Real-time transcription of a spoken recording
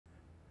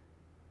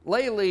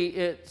Lately,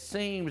 it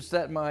seems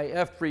that my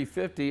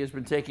F350 has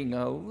been taking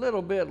a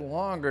little bit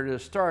longer to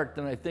start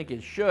than I think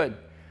it should.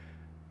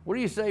 What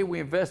do you say we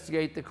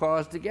investigate the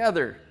cause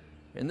together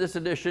in this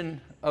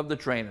edition of The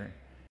Trainer?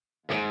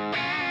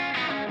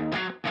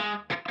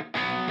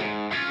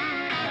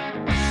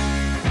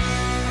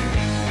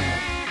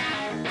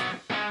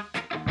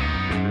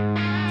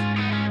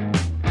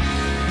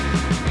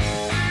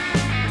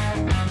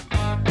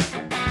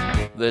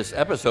 This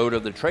episode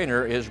of The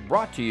Trainer is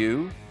brought to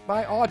you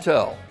by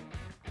Autel.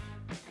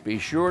 Be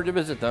sure to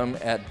visit them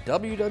at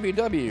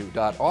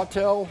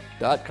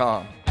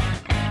www.autel.com.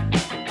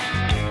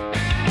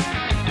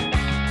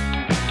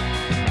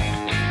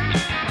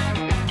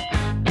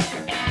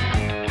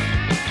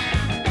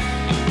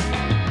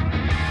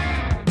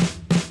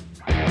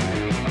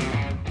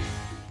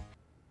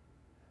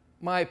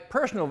 My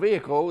personal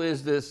vehicle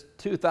is this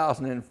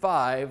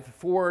 2005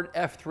 Ford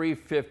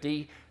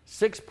F350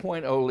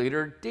 6.0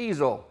 liter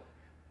diesel,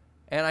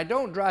 and I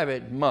don't drive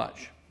it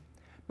much.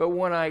 But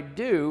when I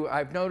do,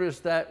 I've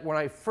noticed that when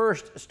I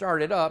first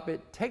start it up,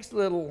 it takes a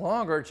little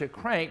longer to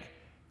crank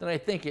than I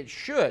think it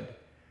should.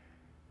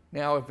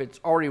 Now, if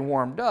it's already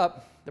warmed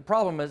up, the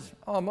problem is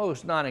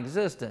almost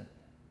non-existent.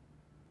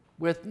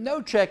 With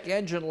no check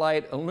engine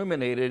light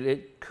illuminated,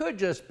 it could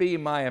just be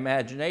my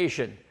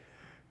imagination,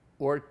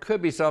 or it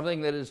could be something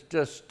that is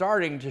just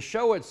starting to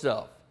show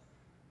itself.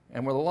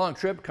 And with a long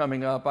trip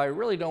coming up, I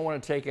really don't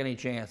want to take any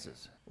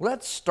chances.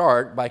 Let's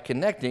start by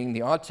connecting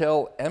the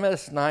Autel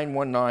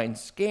MS919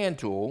 scan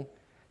tool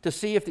to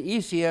see if the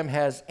ECM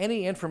has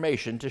any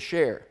information to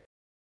share.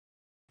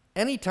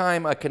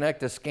 Anytime I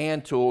connect a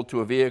scan tool to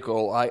a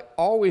vehicle, I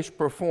always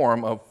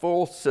perform a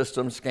full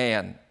system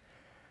scan.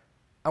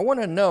 I want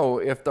to know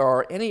if there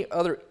are any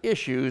other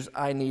issues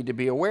I need to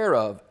be aware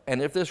of, and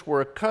if this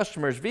were a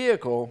customer's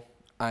vehicle,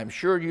 I'm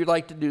sure you'd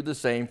like to do the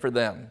same for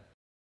them.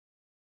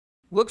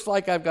 Looks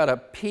like I've got a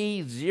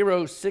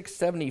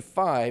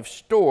P0675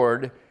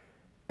 stored,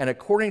 and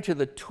according to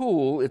the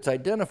tool, it's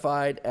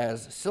identified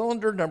as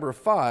cylinder number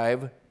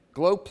 5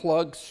 glow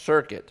plug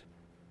circuit.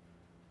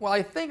 Well,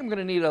 I think I'm going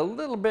to need a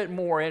little bit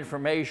more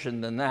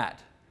information than that.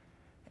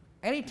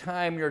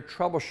 Anytime you're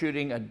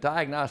troubleshooting a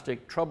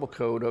diagnostic trouble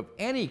code of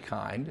any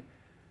kind,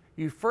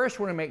 you first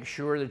want to make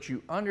sure that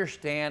you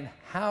understand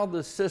how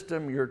the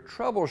system you're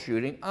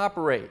troubleshooting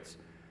operates.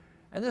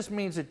 And this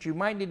means that you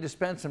might need to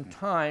spend some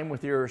time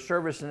with your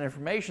service and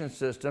information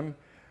system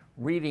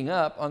reading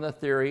up on the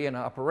theory and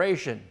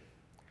operation.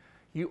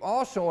 You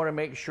also want to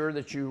make sure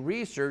that you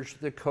research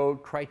the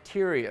code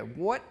criteria.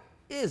 What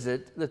is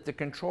it that the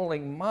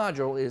controlling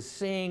module is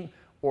seeing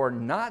or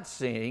not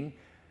seeing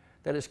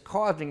that is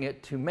causing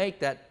it to make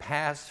that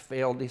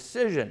pass-fail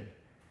decision?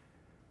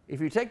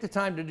 If you take the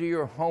time to do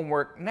your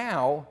homework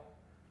now,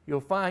 you'll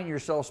find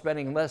yourself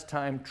spending less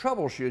time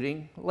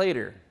troubleshooting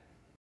later.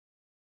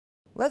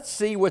 Let's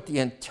see what the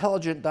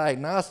Intelligent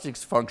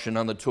Diagnostics function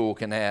on the tool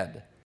can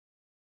add.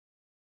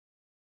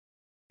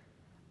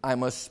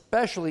 I'm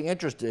especially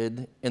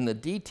interested in the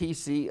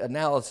DTC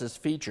analysis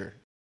feature.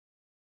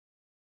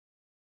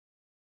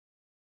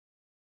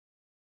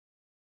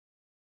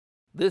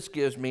 This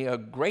gives me a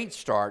great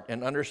start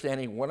in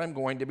understanding what I'm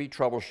going to be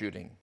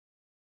troubleshooting.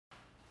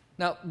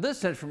 Now,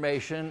 this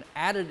information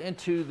added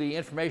into the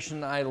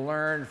information I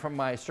learned from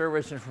my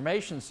service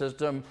information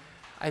system,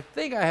 I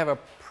think I have a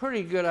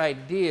pretty good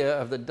idea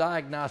of the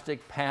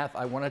diagnostic path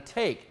I want to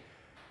take.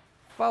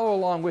 Follow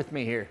along with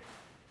me here.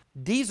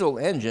 Diesel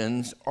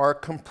engines are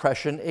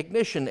compression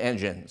ignition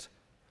engines.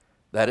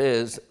 That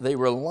is, they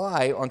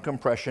rely on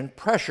compression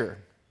pressure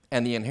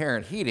and the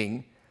inherent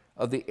heating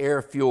of the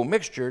air-fuel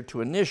mixture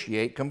to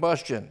initiate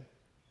combustion.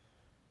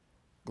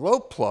 Glow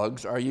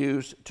plugs are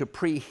used to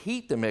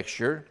preheat the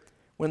mixture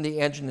when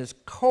the engine is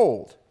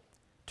cold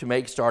to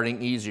make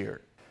starting easier.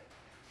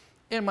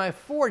 In my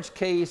Ford's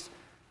case,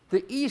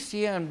 the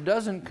ECM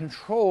doesn't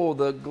control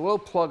the glow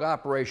plug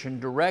operation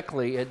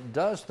directly. It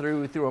does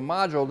through a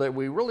module that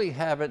we really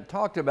haven't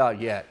talked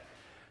about yet,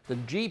 the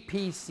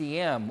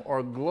GPCM,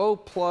 or Glow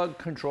Plug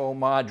Control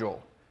Module.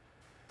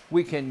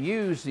 We can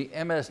use the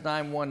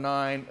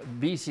MS919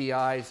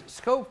 VCI's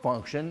scope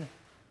function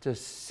to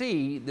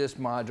see this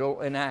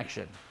module in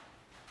action.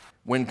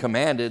 When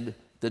commanded,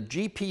 the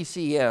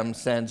GPCM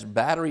sends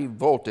battery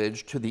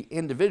voltage to the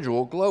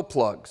individual glow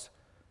plugs.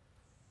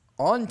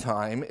 On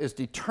time is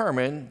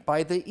determined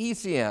by the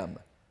ECM,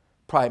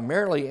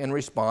 primarily in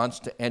response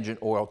to engine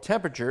oil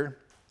temperature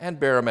and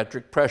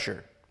barometric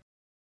pressure.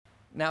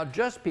 Now,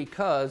 just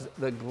because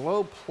the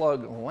glow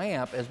plug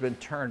lamp has been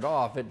turned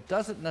off, it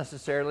doesn't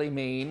necessarily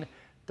mean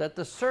that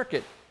the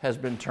circuit has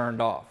been turned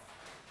off.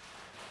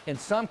 In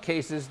some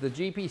cases, the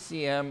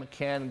GPCM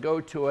can go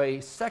to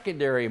a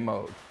secondary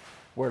mode,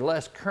 where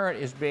less current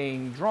is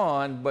being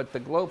drawn, but the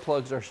glow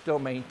plugs are still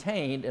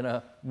maintained in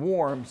a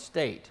warm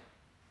state.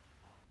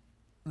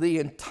 The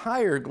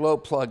entire glow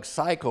plug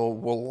cycle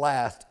will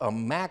last a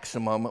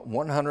maximum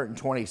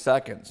 120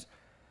 seconds,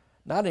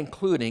 not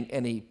including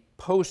any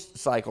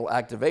post-cycle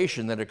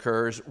activation that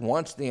occurs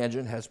once the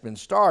engine has been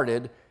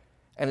started,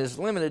 and is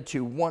limited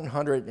to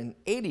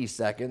 180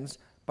 seconds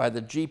by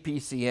the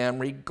GPCM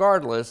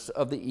regardless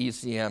of the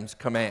ECM's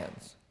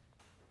commands.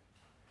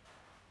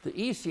 The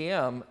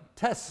ECM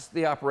tests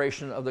the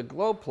operation of the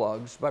glow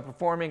plugs by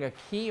performing a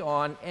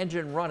key-on,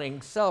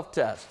 engine-running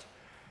self-test.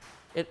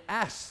 It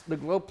asks the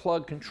glow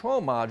plug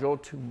control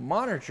module to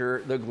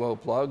monitor the glow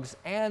plugs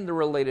and the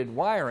related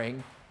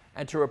wiring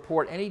and to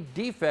report any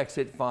defects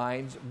it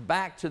finds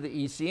back to the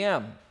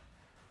ECM.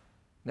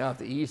 Now, if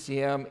the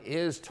ECM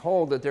is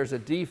told that there's a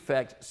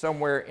defect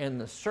somewhere in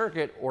the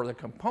circuit or the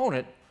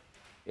component,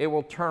 it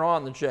will turn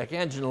on the check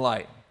engine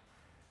light.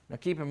 Now,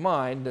 keep in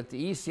mind that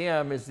the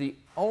ECM is the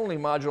only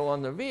module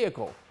on the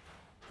vehicle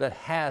that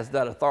has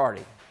that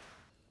authority.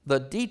 The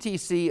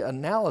DTC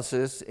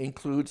analysis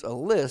includes a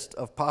list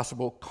of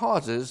possible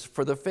causes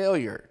for the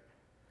failure.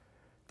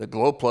 The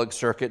glow plug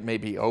circuit may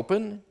be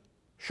open,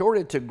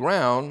 shorted to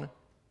ground,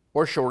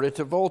 or shorted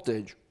to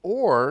voltage,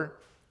 or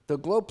the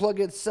glow plug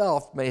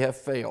itself may have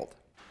failed.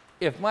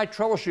 If my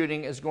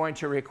troubleshooting is going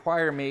to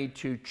require me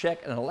to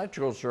check an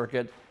electrical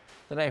circuit,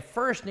 then I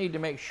first need to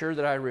make sure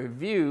that I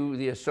review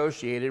the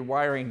associated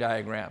wiring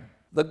diagram.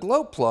 The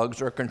glow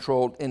plugs are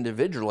controlled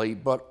individually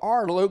but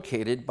are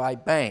located by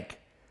bank,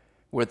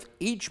 with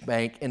each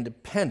bank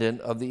independent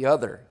of the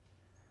other.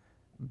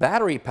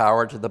 Battery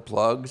power to the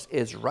plugs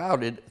is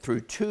routed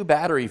through 2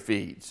 battery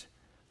feeds,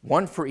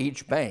 one for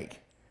each bank,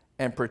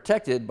 and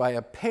protected by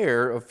a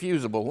pair of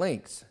fusible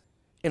links.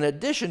 In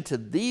addition to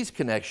these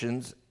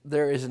connections,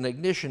 there is an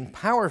ignition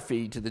power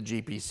feed to the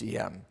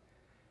GPCM,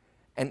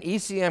 an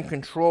ECM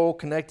control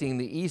connecting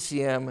the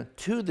ECM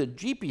to the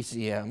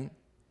GPCM,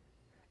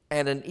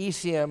 and an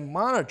ECM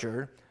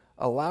monitor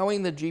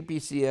allowing the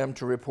GPCM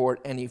to report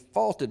any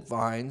fault it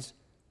finds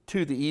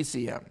to the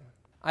ECM.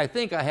 I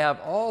think I have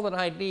all that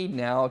I need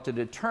now to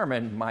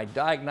determine my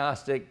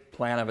diagnostic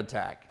plan of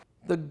attack.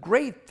 The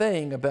great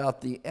thing about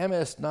the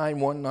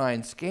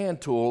MS919 scan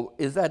tool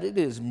is that it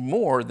is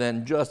more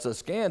than just a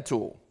scan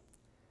tool.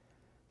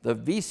 The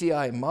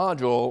VCI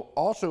module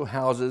also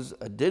houses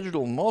a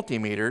digital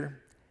multimeter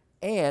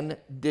and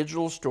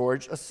digital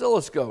storage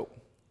oscilloscope.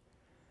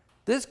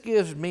 This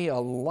gives me a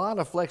lot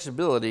of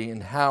flexibility in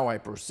how I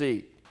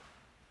proceed.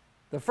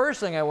 The first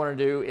thing I want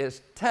to do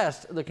is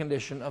test the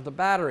condition of the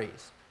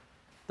batteries.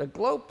 The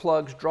glow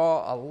plugs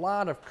draw a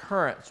lot of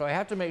current, so I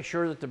have to make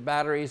sure that the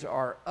batteries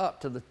are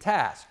up to the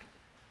task.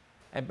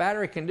 And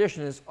battery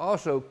condition is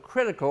also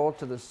critical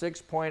to the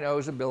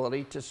 6.0's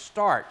ability to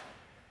start.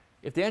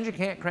 If the engine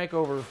can't crank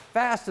over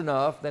fast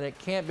enough, then it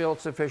can't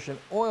build sufficient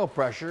oil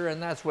pressure,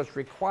 and that's what's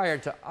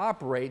required to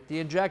operate the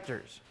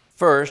injectors.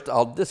 First,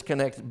 I'll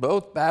disconnect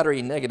both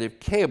battery negative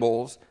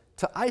cables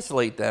to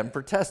isolate them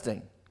for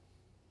testing.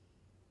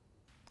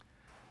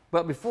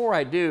 But before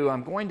I do,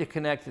 I'm going to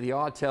connect the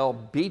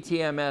Autel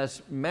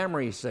BTMS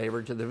memory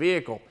saver to the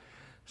vehicle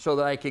so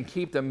that I can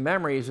keep the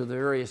memories of the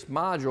various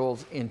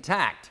modules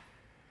intact.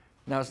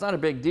 Now, it's not a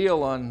big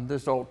deal on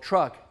this old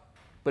truck,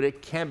 but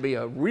it can be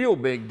a real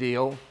big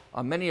deal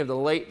on many of the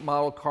late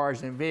model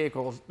cars and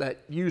vehicles that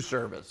you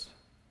service.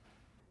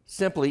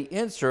 Simply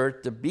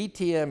insert the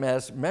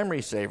BTMS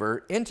memory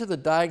saver into the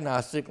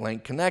diagnostic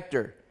link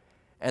connector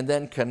and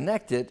then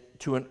connect it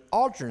to an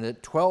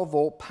alternate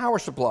 12-volt power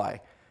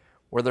supply,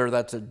 whether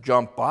that's a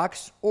jump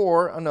box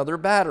or another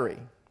battery.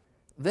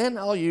 Then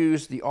I'll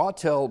use the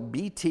Autel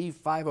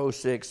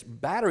BT506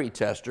 battery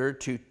tester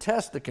to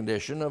test the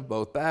condition of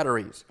both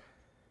batteries.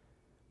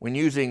 When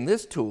using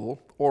this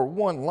tool, or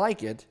one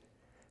like it,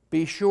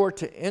 be sure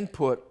to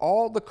input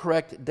all the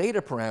correct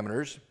data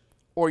parameters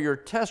or your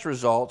test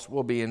results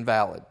will be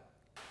invalid.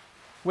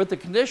 With the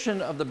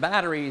condition of the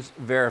batteries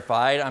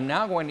verified, I'm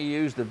now going to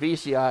use the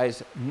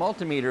VCI's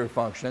multimeter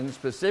function,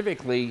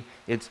 specifically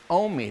its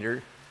ohm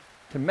meter,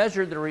 to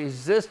measure the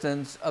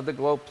resistance of the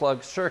glow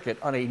plug circuit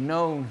on a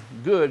known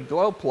good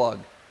glow plug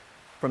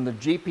from the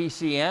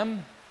GPCM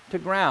to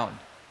ground.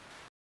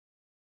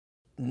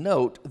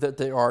 Note that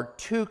there are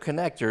 2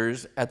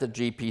 connectors at the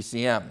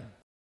GPCM.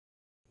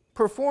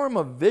 Perform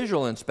a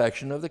visual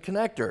inspection of the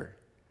connector.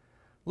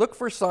 Look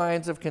for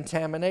signs of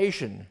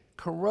contamination,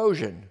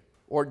 corrosion,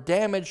 or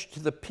damage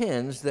to the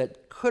pins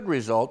that could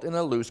result in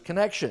a loose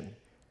connection.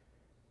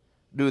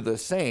 Do the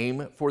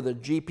same for the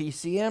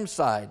GPCM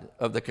side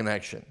of the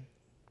connection.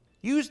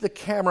 Use the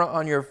camera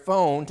on your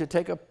phone to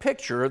take a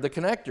picture of the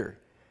connector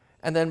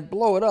and then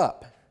blow it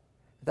up.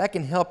 That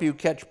can help you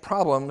catch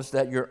problems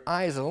that your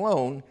eyes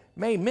alone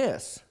may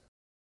miss.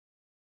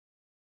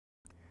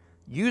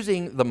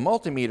 Using the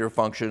multimeter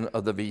function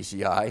of the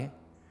VCI,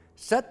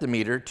 set the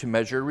meter to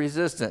measure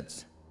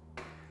resistance.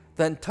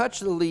 Then touch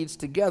the leads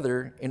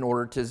together in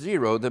order to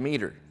zero the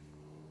meter.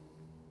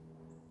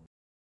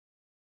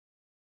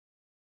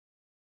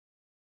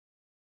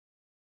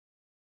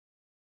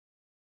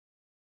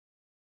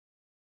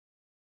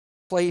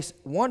 Place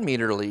 1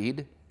 meter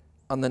lead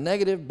on the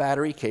negative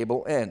battery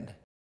cable end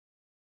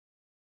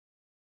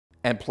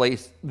and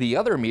place the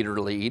other meter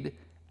lead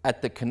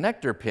at the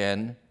connector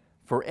pin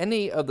for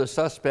any of the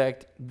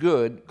suspect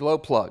good glow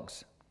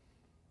plugs.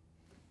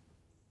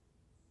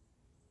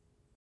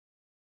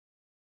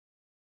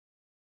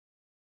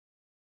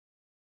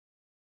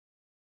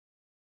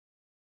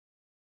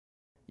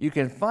 You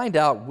can find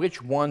out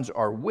which ones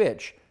are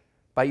which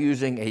by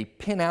using a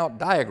pin-out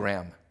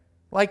diagram,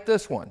 like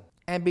this one.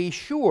 And be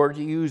sure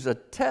to use a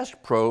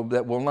test probe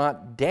that will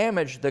not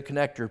damage the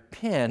connector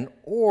pin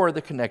or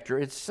the connector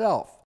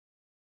itself.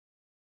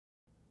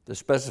 The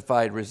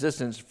specified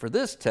resistance for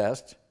this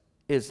test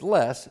is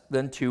less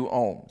than 2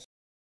 ohms.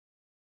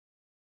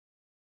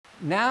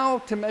 Now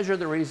to measure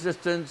the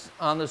resistance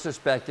on the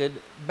suspected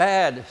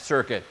bad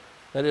circuit,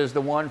 that is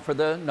the one for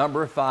the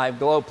number 5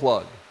 glow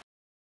plug.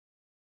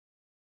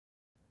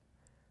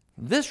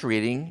 This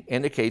reading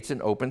indicates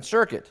an open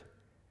circuit.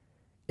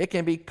 It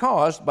can be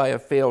caused by a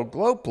failed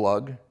glow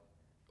plug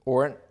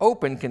or an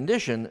open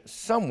condition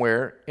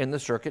somewhere in the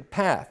circuit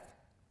path.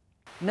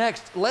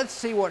 Next, let's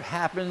see what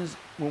happens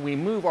when we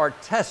move our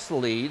test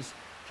leads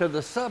to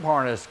the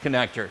subharness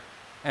connector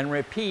and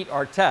repeat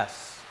our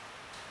tests.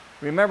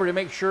 Remember to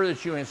make sure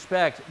that you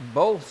inspect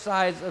both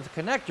sides of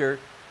the connector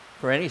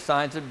for any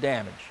signs of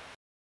damage.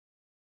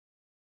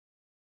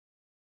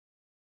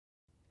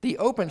 The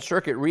open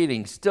circuit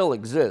reading still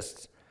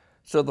exists,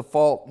 so the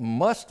fault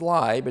must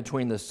lie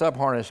between the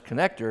subharness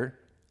connector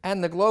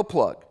and the glow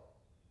plug,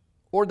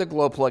 or the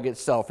glow plug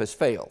itself has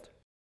failed.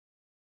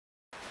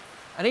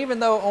 And even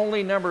though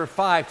only number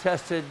 5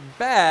 tested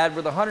bad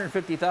with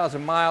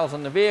 150,000 miles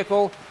on the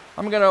vehicle,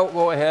 I'm going to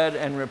go ahead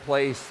and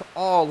replace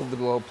all of the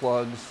glow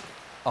plugs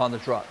on the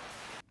truck.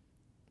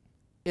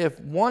 If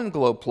one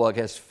glow plug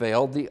has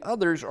failed, the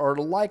others are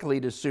likely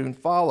to soon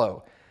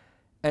follow.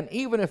 And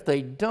even if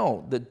they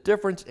don't, the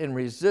difference in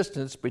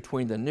resistance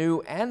between the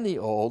new and the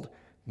old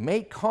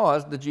may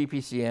cause the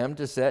GPCM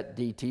to set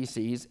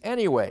DTCs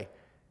anyway,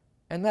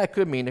 and that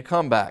could mean a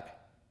comeback.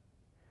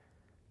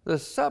 The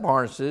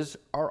subharnesses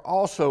are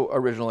also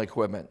original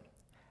equipment,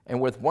 and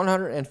with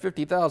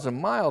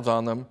 150,000 miles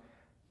on them,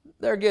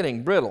 they're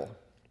getting brittle.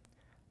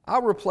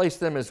 I'll replace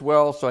them as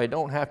well so I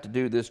don't have to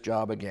do this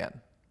job again.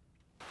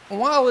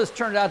 While this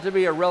turned out to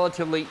be a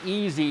relatively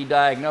easy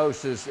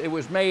diagnosis, it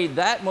was made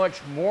that much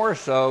more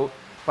so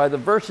by the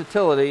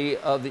versatility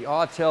of the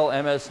Autel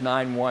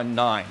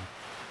MS919.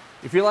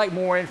 If you'd like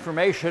more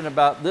information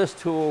about this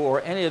tool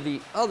or any of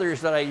the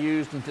others that I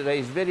used in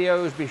today's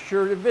videos, be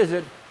sure to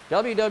visit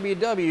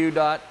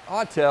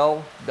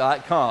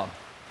www.autel.com.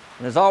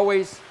 And as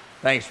always,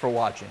 thanks for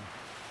watching.